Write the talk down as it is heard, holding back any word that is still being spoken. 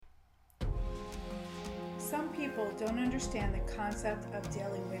people don't understand the concept of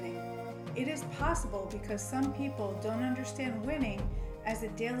daily winning. It is possible because some people don't understand winning as a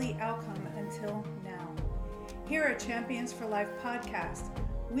daily outcome until now. Here at Champions for Life podcast,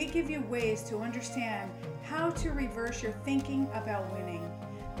 we give you ways to understand how to reverse your thinking about winning.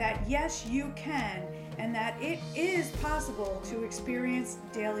 That yes, you can, and that it is possible to experience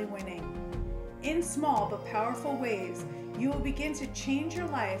daily winning. In small but powerful ways, you will begin to change your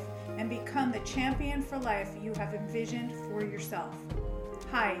life and become the champion for life you have envisioned for yourself.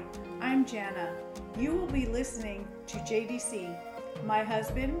 Hi, I'm Jana. You will be listening to JDC, my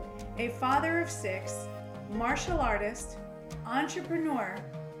husband, a father of 6, martial artist, entrepreneur,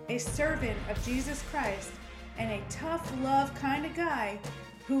 a servant of Jesus Christ, and a tough love kind of guy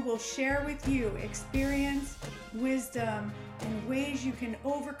who will share with you experience, wisdom, and ways you can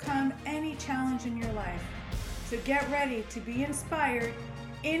overcome any challenge in your life. So get ready to be inspired,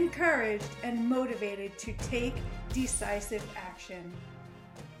 encouraged, and motivated to take decisive action.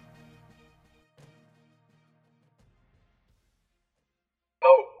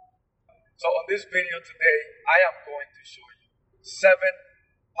 Hello. So on this video today, I am going to show you 7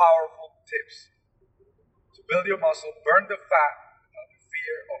 powerful tips to build your muscle, burn the fat without the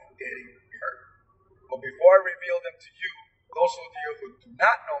fear of getting hurt. But before I reveal them to you, those of you who do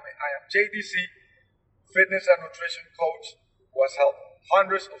not know me, I am JDC, fitness and nutrition coach who has helped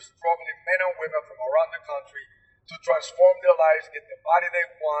hundreds of struggling men and women from around the country to transform their lives, get the body they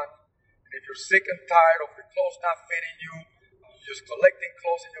want. And if you're sick and tired of your clothes not fitting you, you're just collecting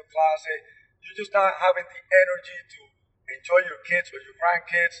clothes in your closet, you're just not having the energy to enjoy your kids or your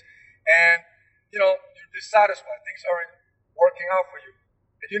grandkids, and you're dissatisfied, things aren't working out for you,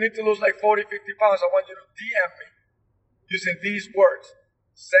 and you need to lose like 40, 50 pounds, I want you to DM me using these words: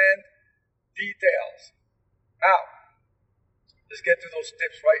 send details. Now, let's get to those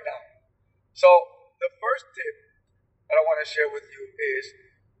tips right now. So, the first tip that I want to share with you is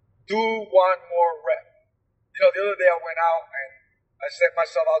do one more rep. The other day I went out and I set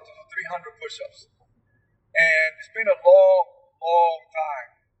myself out to do 300 push-ups. And it's been a long, long time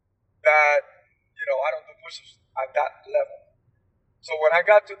that, I don't do push-ups at that level. So when I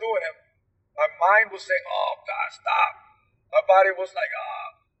got to doing them, my mind was saying, oh, God, stop. My body was like,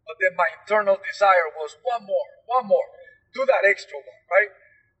 But then my internal desire was one more. Do that extra one, right?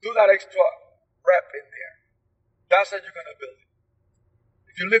 Do that extra rep in there. That's how you're going to build it.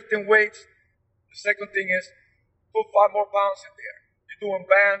 If you're lifting weights, the second thing is put 5 more pounds in there. You're doing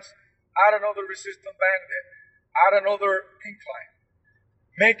bands, add another resistance band there. Add another incline.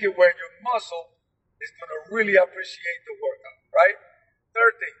 Make it where your muscle is going to really appreciate the workout, right?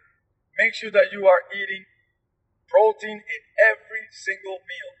 Third thing, make sure that you are eating protein in every single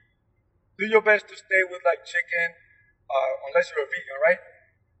meal. Do your best to stay with like chicken, unless you're a vegan, right?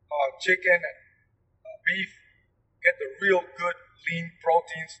 Chicken and beef. Get the real good lean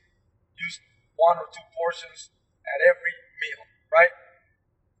proteins. Use 1 or 2 portions at every meal, right?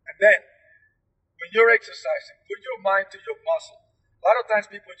 And then, when you're exercising, put your mind to your muscle. A lot of times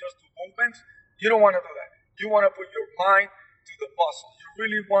people just do movements. You don't want to do that. You want to put your mind to the muscle. You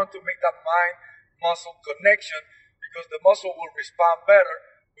really want to make that mind-muscle connection because the muscle will respond better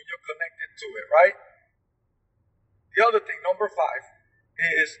when you're connected to it, right? The other thing, number 5,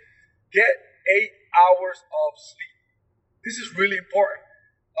 is get 8 hours of sleep. This is really important.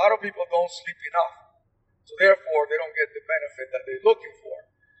 A lot of people don't sleep enough. So therefore, they don't get the benefit that they're looking for.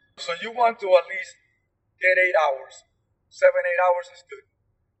 So you want to at least get 8 hours. 7, 8 hours is good.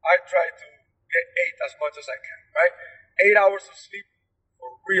 I try to get 8 as much as I can, right? 8 hours of sleep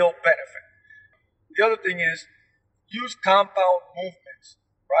for real benefit. The other thing is use compound movements,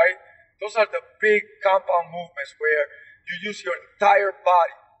 right? Those are the big compound movements where you use your entire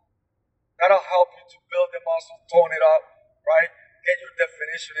body. That'll help you to build the muscle, tone it up, right? Get your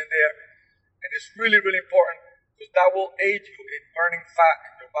definition in there. And it's really, really important because that will aid you in burning fat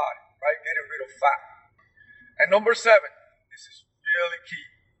in your body, right? Getting rid of fat. And number 7, this is really key.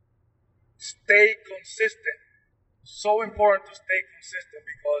 Stay consistent. So important to stay consistent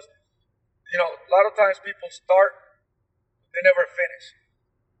because, a lot of times people start, they never finish.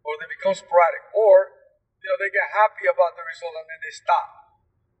 Or they become sporadic. Or, they get happy about the result and then they stop.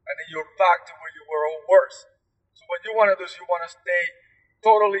 And then you're back to where you were or worse. So what you want to do is you want to stay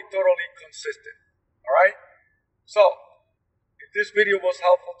totally consistent. Alright? So, if this video was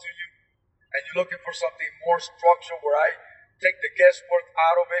helpful to you and you're looking for something more structured where I take the guesswork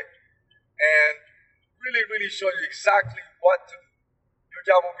out of it and really show you exactly what to do. Your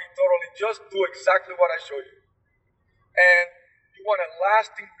job will be totally just do exactly what I show you. And you want a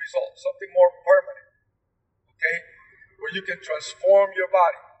lasting result, something more permanent. Okay? Where you can transform your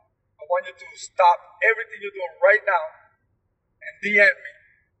body. I want you to stop everything you're doing right now and DM me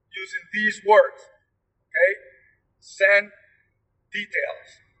using these words. Okay? Send details.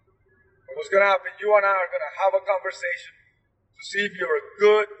 And what's going to happen, you and I are going to have a conversation to see if you're a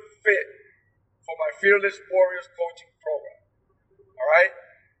good fit for my Fearless Warriors coaching program. All right?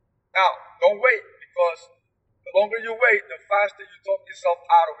 Now, don't wait, because the longer you wait, the faster you talk yourself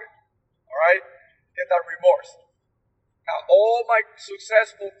out of it. All right? Get that remorse. Now, all my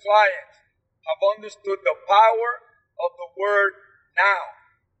successful clients have understood the power of the word now.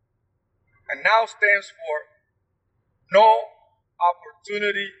 And now stands for no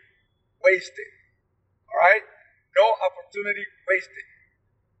opportunity wasted. All right? No opportunity wasted.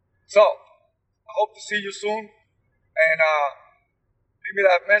 So, I hope to see you soon. And leave me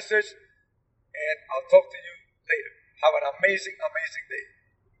that message. And I'll talk to you later. Have an amazing, amazing day.